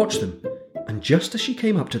nearer to watch them. And just as she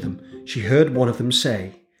came up to them, she heard one of them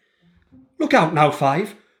say, "Look out now,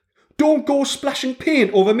 Five. Don't go splashing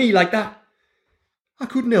paint over me like that." "I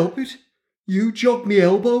couldn't help it. You jogged me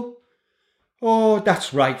elbow." "Oh,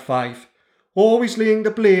 that's right, Five. Always laying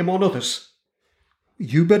the blame on others."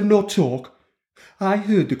 "You better not talk. I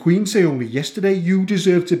heard the Queen say only yesterday you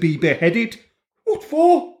deserve to be beheaded." "What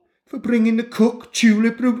for?" "For bringing the cook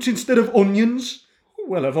tulip roots instead of onions."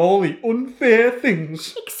 "Well, of all the unfair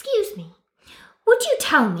things." Excuse me. Would you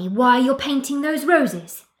tell me why you're painting those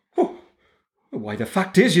roses? "Oh, why, the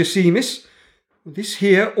fact is, you see, miss, this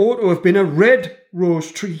here ought to have been a red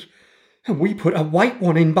rose tree, and we put a white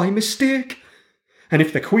one in by mistake. And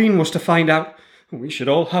if the Queen was to find out, we should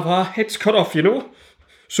all have our heads cut off, you know.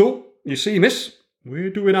 So, you see, miss, we're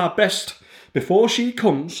doing our best before she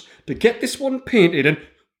comes to get this one painted, and...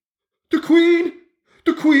 The Queen!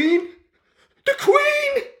 The Queen! The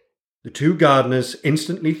Queen!" The 2 gardeners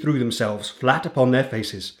instantly threw themselves flat upon their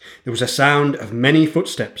faces. There was a sound of many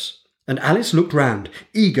footsteps, and Alice looked round,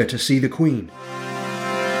 eager to see the Queen.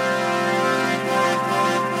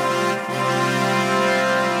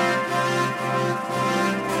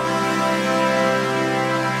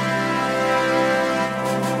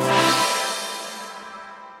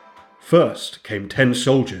 First came 10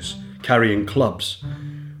 soldiers carrying clubs.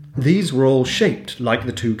 These were all shaped like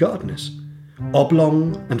the 2 gardeners,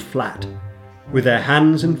 oblong and flat, with their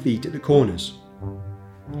hands and feet at the corners.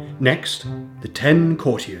 Next, the 10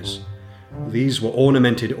 courtiers. These were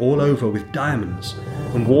ornamented all over with diamonds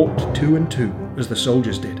and walked 2 and 2 as the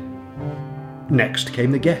soldiers did. Next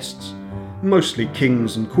came the guests, mostly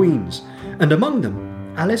kings and queens, and among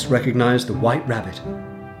them Alice recognised the White Rabbit.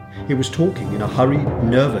 He was talking in a hurried,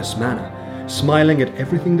 nervous manner, smiling at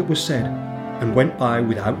everything that was said, and went by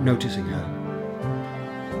without noticing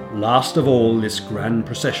her. Last of all this grand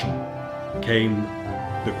procession came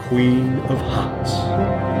the Queen of Hearts.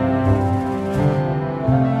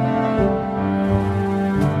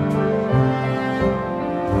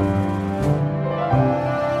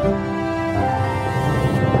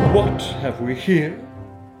 What have we here?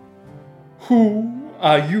 Who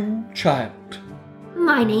are you, child?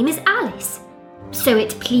 My name is Alice. So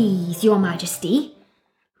it please your majesty.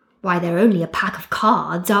 Why, they're only a pack of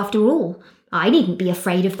cards after all. I needn't be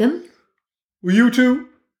afraid of them. Will you two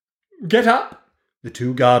get up? The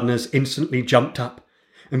 2 gardeners instantly jumped up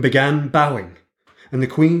and began bowing, and the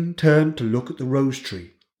Queen turned to look at the rose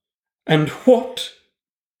tree. And what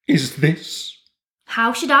is this?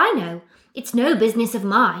 How should I know? It's no business of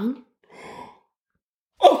mine.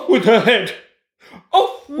 Off with her head!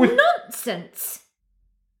 Off with... Nonsense!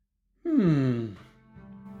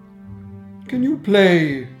 Can you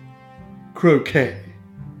play croquet?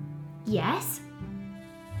 Yes?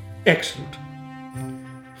 Excellent.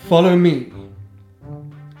 Follow me.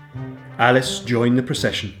 Alice joined the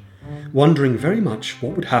procession, wondering very much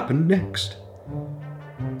what would happen next.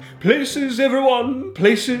 Places, everyone!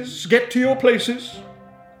 Places! Get to your places!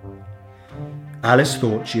 Alice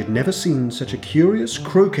thought she had never seen such a curious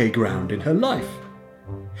croquet ground in her life.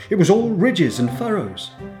 It was all ridges and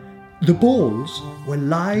furrows. The balls were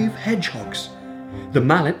live hedgehogs, the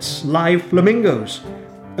mallets live flamingos,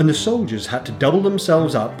 and the soldiers had to double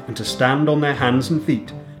themselves up and to stand on their hands and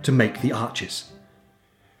feet to make the arches.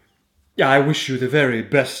 I wish you the very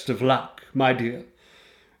best of luck, my dear,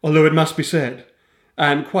 although it must be said,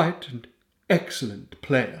 I am quite an excellent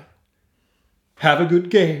player. Have a good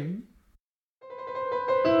game.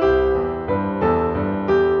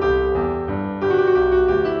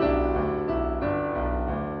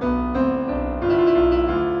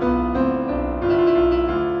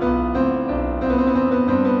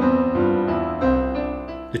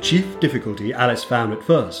 The chief difficulty Alice found at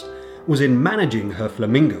first was in managing her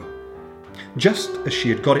flamingo. Just as she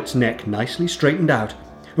had got its neck nicely straightened out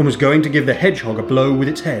and was going to give the hedgehog a blow with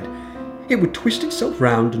its head, it would twist itself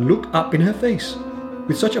round and look up in her face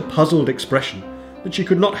with such a puzzled expression that she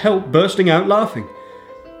could not help bursting out laughing.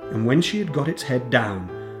 And when she had got its head down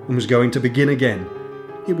and was going to begin again,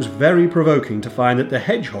 it was very provoking to find that the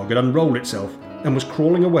hedgehog had unrolled itself and was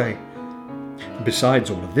crawling away. Besides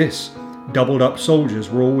all of this, doubled-up soldiers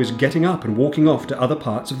were always getting up and walking off to other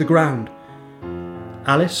parts of the ground.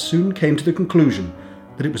 Alice soon came to the conclusion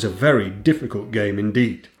that it was a very difficult game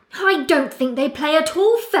indeed. I don't think they play at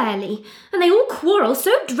all fairly, and they all quarrel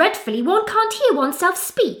so dreadfully one can't hear oneself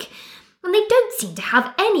speak. And they don't seem to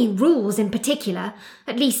have any rules in particular.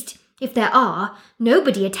 At least, if there are,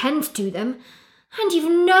 nobody attends to them. And you've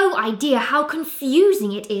no idea how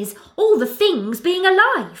confusing it is, all the things being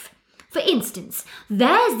alive. For instance,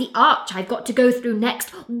 there's the arch I've got to go through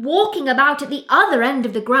next, walking about at the other end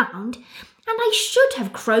of the ground, and I should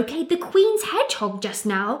have croqueted the Queen's hedgehog just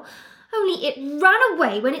now, only it ran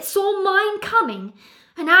away when it saw mine coming.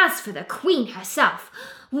 And as for the Queen herself,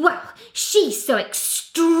 well, she's so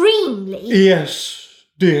extremely... Yes,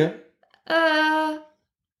 dear.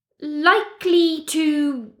 Likely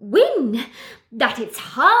to win, that it's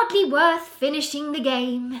hardly worth finishing the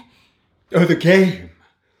game. Oh, the game.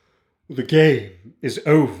 The game is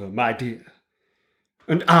over, my dear,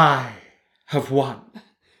 and I have won.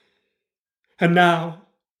 And now,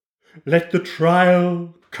 let the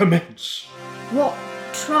trial commence. What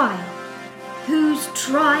trial? Whose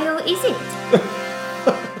trial is it?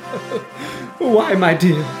 Why, my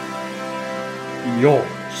dear,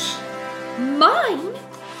 yours. Mine?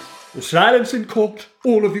 Silence in court,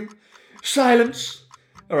 all of you. Silence,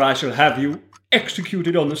 or I shall have you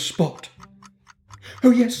executed on the spot.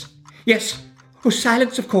 Oh, yes. Yes. Oh,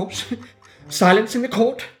 silence, of course. Silence in the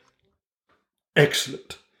court.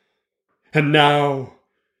 Excellent. And now,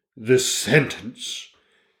 the sentence.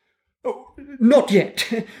 Oh, not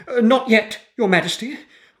yet. Not yet, Your Majesty.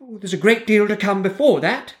 Oh, there's a great deal to come before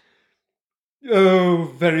that.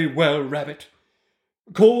 Oh, very well, Rabbit.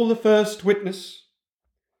 Call the first witness.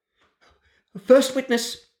 First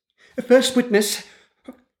witness.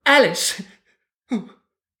 Alice.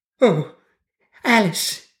 Oh,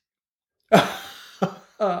 Alice.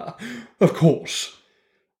 Of course.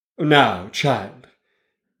 Now, child,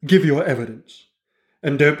 give your evidence.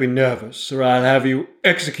 And don't be nervous, or I'll have you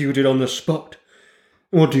executed on the spot.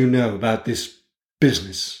 What do you know about this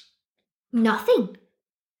business? Nothing.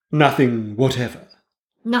 Nothing whatever.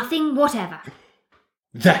 Nothing whatever.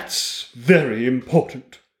 That's very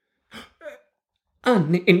important.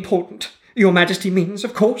 Unimportant, Your Majesty means,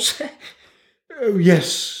 of course. Oh,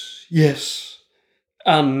 yes.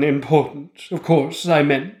 Unimportant, of course, I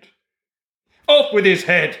meant. Off with his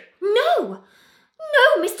head! No,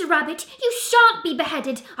 Mr. Rabbit, you shan't be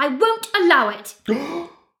beheaded. I won't allow it.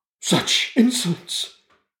 Such insolence!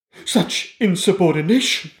 Such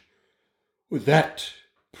insubordination! That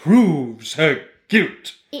proves her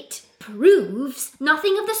guilt. It proves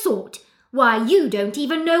nothing of the sort. Why, you don't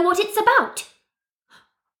even know what it's about.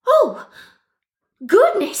 Oh,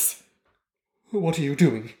 goodness! What are you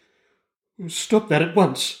doing? Stop that at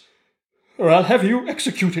once, or I'll have you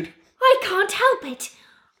executed. I can't help it.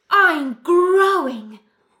 I'm growing.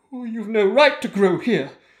 You've no right to grow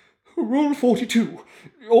here. Rule 42.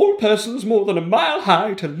 All persons more than a mile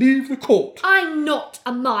high to leave the court. I'm not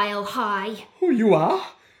a mile high. You are.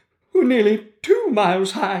 Nearly 2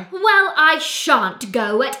 miles high. Well, I shan't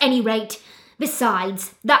go at any rate.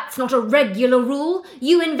 Besides, that's not a regular rule.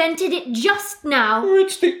 You invented it just now.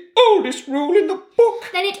 It's the oldest rule in the book.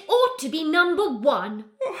 Then it ought to be number 1.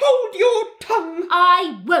 Hold your tongue.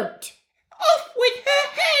 I won't. Off with her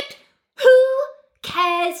head! Who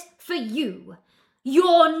cares for you?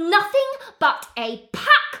 You're nothing but a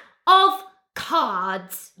pack of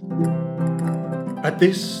cards. At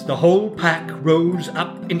this, the whole pack rose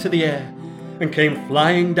up into the air and came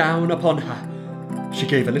flying down upon her. She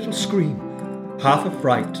gave a little scream, half of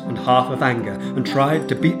fright and half of anger, and tried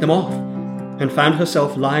to beat them off, and found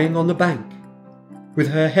herself lying on the bank, with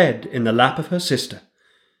her head in the lap of her sister,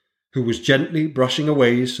 who was gently brushing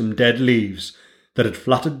away some dead leaves that had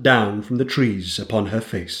fluttered down from the trees upon her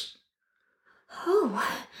face.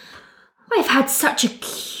 Oh, I've had such a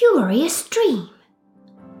curious dream.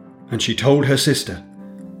 And she told her sister,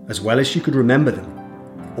 as well as she could remember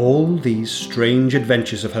them, all these strange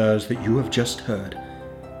adventures of hers that you have just heard,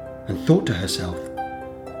 and thought to herself,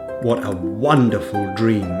 what a wonderful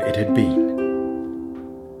dream it had been.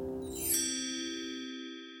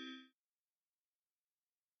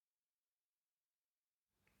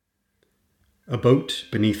 A boat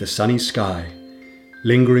beneath a sunny sky,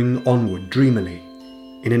 lingering onward dreamily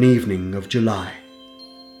in an evening of July.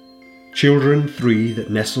 Children 3 that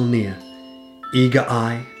nestle near, eager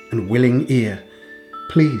eye and willing ear,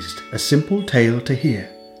 pleased a simple tale to hear.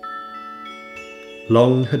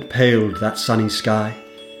 Long had paled that sunny sky,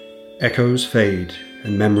 echoes fade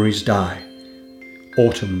and memories die,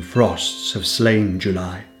 autumn frosts have slain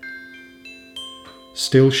July.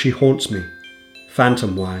 Still she haunts me,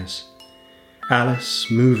 phantom-wise, Alice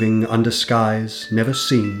moving under skies never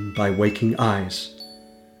seen by waking eyes.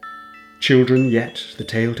 Children yet the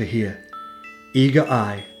tale to hear, eager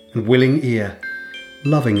eye and willing ear,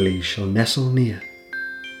 lovingly shall nestle near.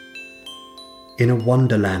 In a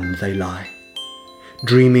wonderland they lie,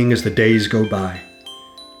 dreaming as the days go by,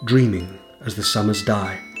 dreaming as the summers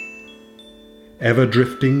die, ever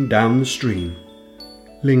drifting down the stream,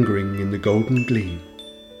 lingering in the golden gleam.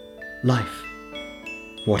 Life,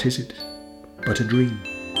 what is it but a dream?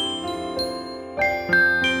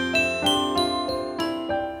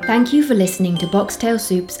 Thank you for listening to Boxtail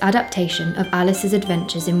Soup's adaptation of Alice's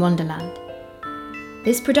Adventures in Wonderland.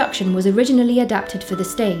 This production was originally adapted for the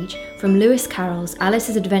stage from Lewis Carroll's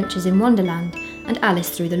Alice's Adventures in Wonderland and Alice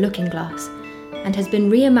Through the Looking Glass, and has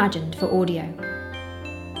been reimagined for audio.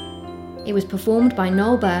 It was performed by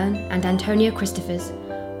Noel Byrne and Antonia Christophers,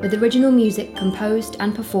 with original music composed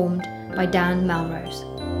and performed by Dan Melrose.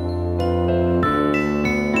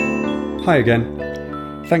 Hi again.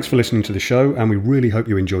 Thanks for listening to the show, and we really hope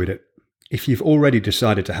you enjoyed it. If you've already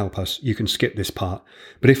decided to help us, you can skip this part,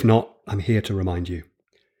 but if not, I'm here to remind you.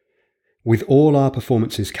 With all our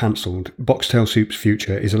performances cancelled, Boxtail Soup's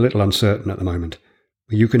future is a little uncertain at the moment.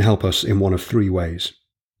 You can help us in one of 3 ways.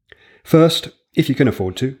 First, if you can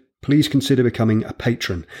afford to, please consider becoming a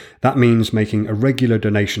patron. That means making a regular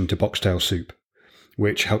donation to Boxtail Soup,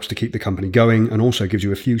 which helps to keep the company going and also gives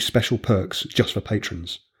you a few special perks just for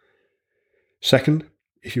patrons. Second,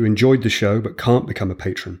 if you enjoyed the show but can't become a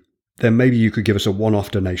patron, then maybe you could give us a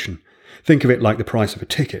one-off donation. Think of it like the price of a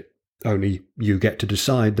ticket, only you get to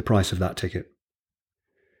decide the price of that ticket.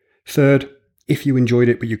 Third, if you enjoyed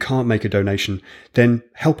it but you can't make a donation, then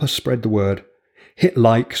help us spread the word. Hit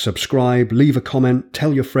like, subscribe, leave a comment,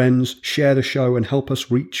 tell your friends, share the show and help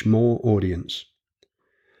us reach more audience.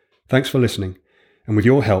 Thanks for listening, and with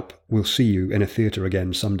your help, we'll see you in a theatre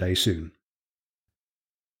again someday soon.